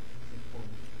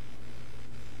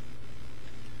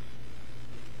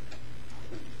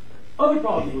 Other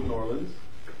problems with New Orleans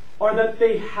are that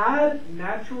they had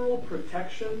natural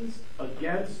protections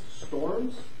against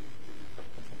storms,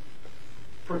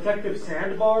 protective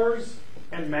sandbars,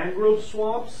 and mangrove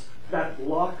swamps that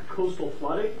block coastal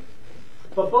flooding.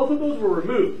 But both of those were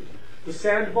removed. The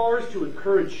sandbars to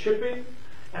encourage shipping,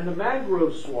 and the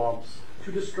mangrove swamps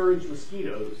to discourage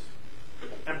mosquitoes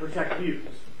and protect views.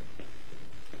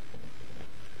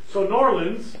 So New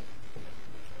Orleans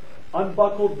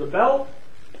unbuckled the belt,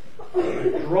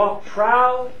 dropped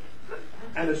trowel,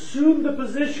 and assumed the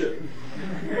position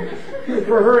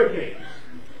for hurricanes.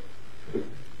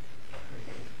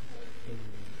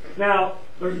 Now,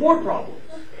 there's more problems.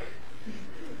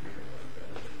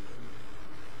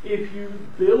 If you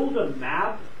build a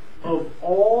map of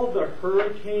all the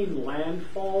hurricane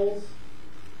landfalls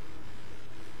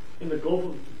in the Gulf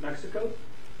of Mexico,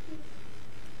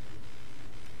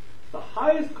 the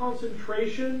highest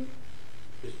concentration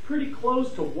is pretty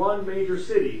close to one major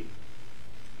city,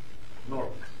 New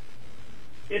Orleans.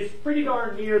 It's pretty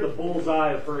darn near the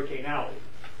bullseye of Hurricane Alley.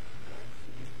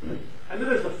 And then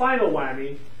there's the final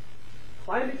whammy.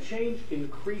 Climate change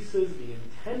increases the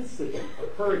intensity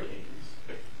of hurricanes.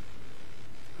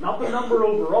 Not the number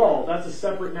overall. That's a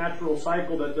separate natural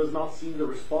cycle that does not seem to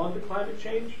respond to climate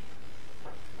change.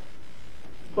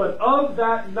 But of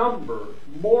that number,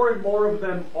 more and more of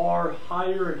them are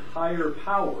higher and higher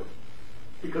power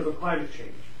because of climate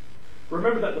change.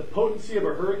 Remember that the potency of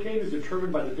a hurricane is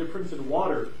determined by the difference in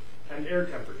water and air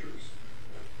temperatures.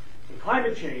 And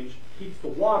climate change heats the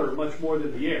water much more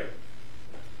than the air.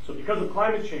 So because of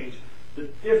climate change, the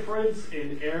difference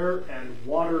in air and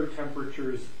water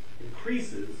temperatures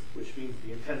increases, which means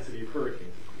the intensity of hurricanes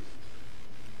increases.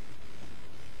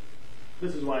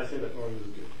 This is why I say that New Orleans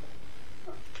is good.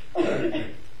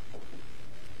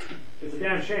 It's a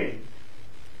damn shame.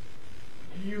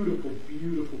 Beautiful,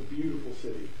 beautiful, beautiful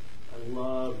city. I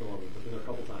love New Orleans. I've been there a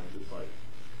couple times. It's like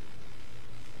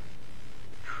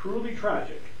truly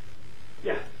tragic.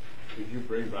 Yeah. Could you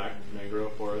bring back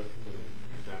mangrove forest and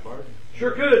sandbars?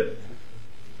 Sure could.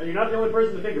 And you're not the only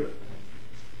person to think of it.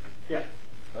 Yeah.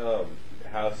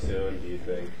 How soon do you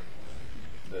think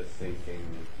the sinking,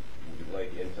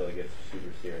 like, until it gets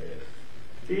super serious?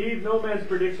 Heed no man's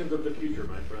predictions of the future,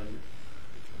 my friend.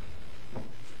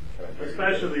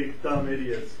 Especially dumb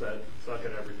idiots that suck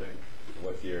at everything.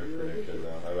 What's your prediction,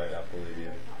 though? I might not believe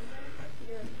you.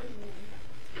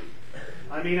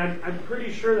 I mean, I'm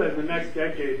pretty sure that in the next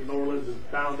decade, New Orleans is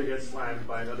bound to get slammed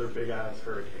by another big-ass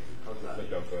hurricane. How's that? But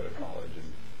don't go to college.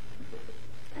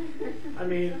 I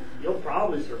mean, you'll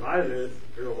probably survive it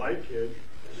if you're a white kid.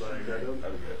 Like, I'm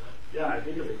good. yeah, I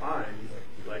think you'll be fine.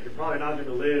 Like, you're probably not going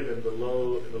to live in the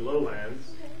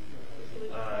lowlands.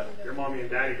 Your mommy and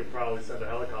daddy could probably send a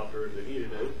helicopter if they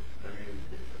needed it. I mean,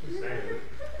 just saying.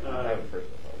 I have a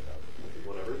personal helicopter.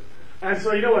 Whatever. And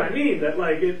so you know what I mean? That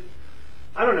like it.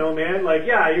 I don't know, man. Like,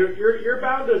 yeah, you're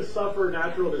bound to suffer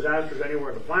natural disasters anywhere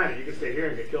on the planet. You can stay here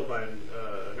and get killed by an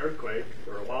earthquake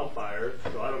or a wildfire.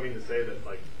 So I don't mean to say that,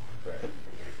 like, Right.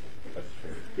 That's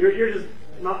true. you're just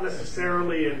not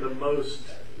necessarily in the most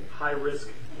high risk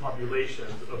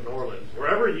populations of New Orleans.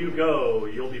 Wherever you go,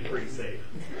 you'll be pretty safe.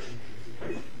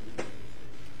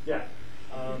 Yeah.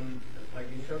 Like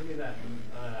you showed me that, you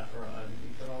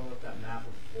showed all of that map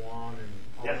of Guam and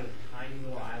all Yeah. the tiny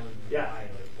little islands in Yeah. Hawaii.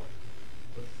 Like,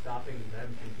 what's stopping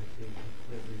them from just being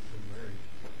completely submerged?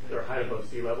 They're high above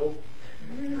sea level.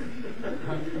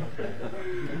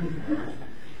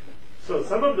 So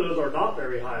some of those are not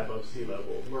very high above sea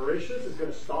level. Mauritius is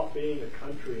going to stop being a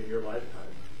country in your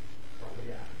lifetime.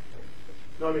 Yeah.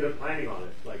 No, I mean, they're planning on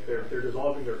it. Like, they're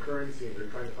dissolving their currency and they're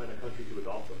trying to find a country to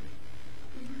adopt them.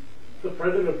 The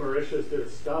president of Mauritius did a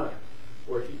stunt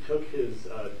where he took his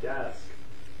desk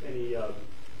and he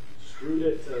screwed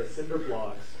it to cinder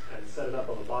blocks and set it up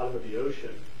on the bottom of the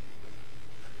ocean.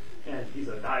 And he's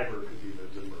a diver because he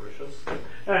lives in Mauritius.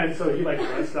 And so he like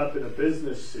dressed up in a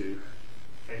business suit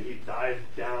and he dived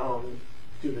down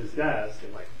to his desk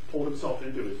and like pulled himself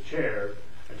into his chair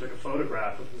and took a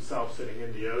photograph of himself sitting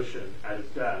in the ocean at his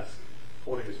desk,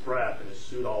 holding his breath and his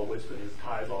suit all wisp and his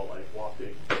ties all like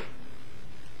wafting.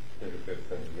 There's a good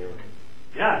sense of humor.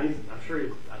 Yeah, I'm sure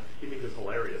he thinks it's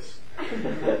hilarious.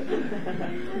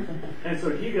 And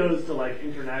so he goes to like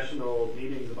international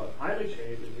meetings about climate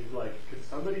change and he's like, could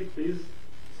somebody please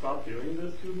stop doing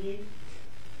this to me?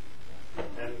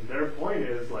 And their point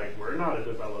is like, we're not a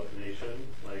developed nation.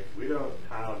 Like, we don't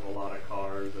have a lot of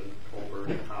cars and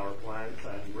coal-burning power plants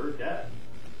and we're dead.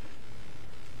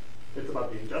 It's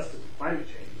about the injustice of climate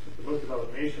change. The most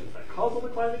developed nations that cause all the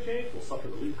climate change will suffer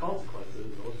the least consequences,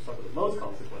 and those who suffer the most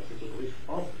consequences are the least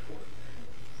responsible for it.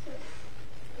 So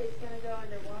it's gonna go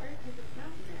underwater because it's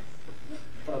not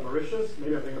this. Mauritius,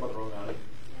 maybe I'm thinking about the wrong island.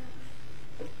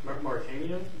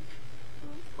 Mauritania?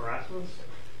 Marasmus?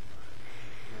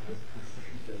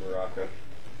 Morocco.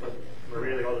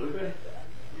 Maria de Guadalupe?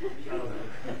 I don't know.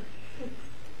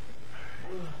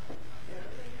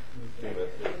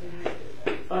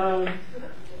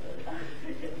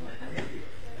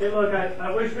 Hey, look,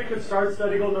 I wish we could start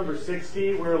study goal number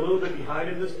 60. We're a little bit behind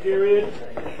in this period.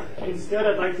 Instead,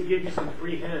 I'd like to give you some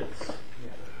free hints.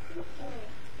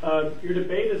 Your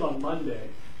debate is on Monday.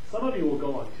 Some of you will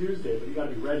go on Tuesday, but you got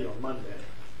to be ready on Monday.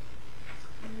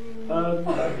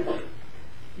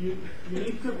 You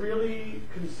need to really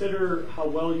consider how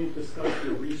well you've discussed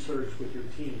your research with your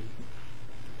team.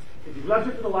 If you've left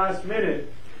it to the last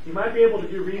minute, you might be able to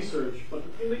do research, but the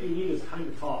thing that you need is time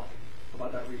to talk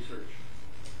about that research.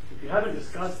 If you haven't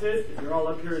discussed it, if you're all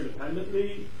up here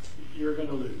independently, you're going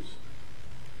to lose.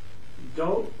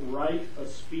 Don't write a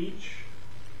speech.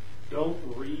 Don't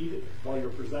read while you're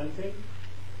presenting.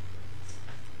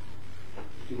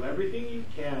 Do everything you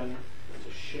can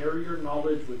to share your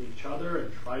knowledge with each other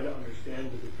and try to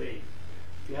understand the debate.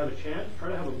 If you have a chance, try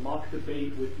to have a mock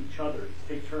debate with each other.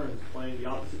 Take turns playing the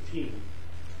opposite team.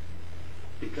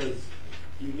 Because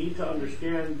you need to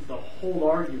understand the whole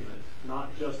argument,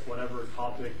 not just whatever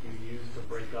topic you use to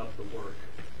break up the work.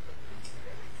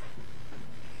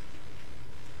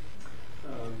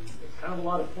 It's kind of a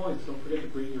lot of points. Don't forget to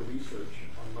bring your research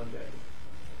on Monday.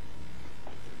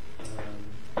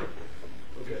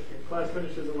 Okay, class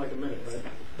finishes in like a minute,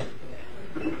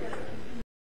 right?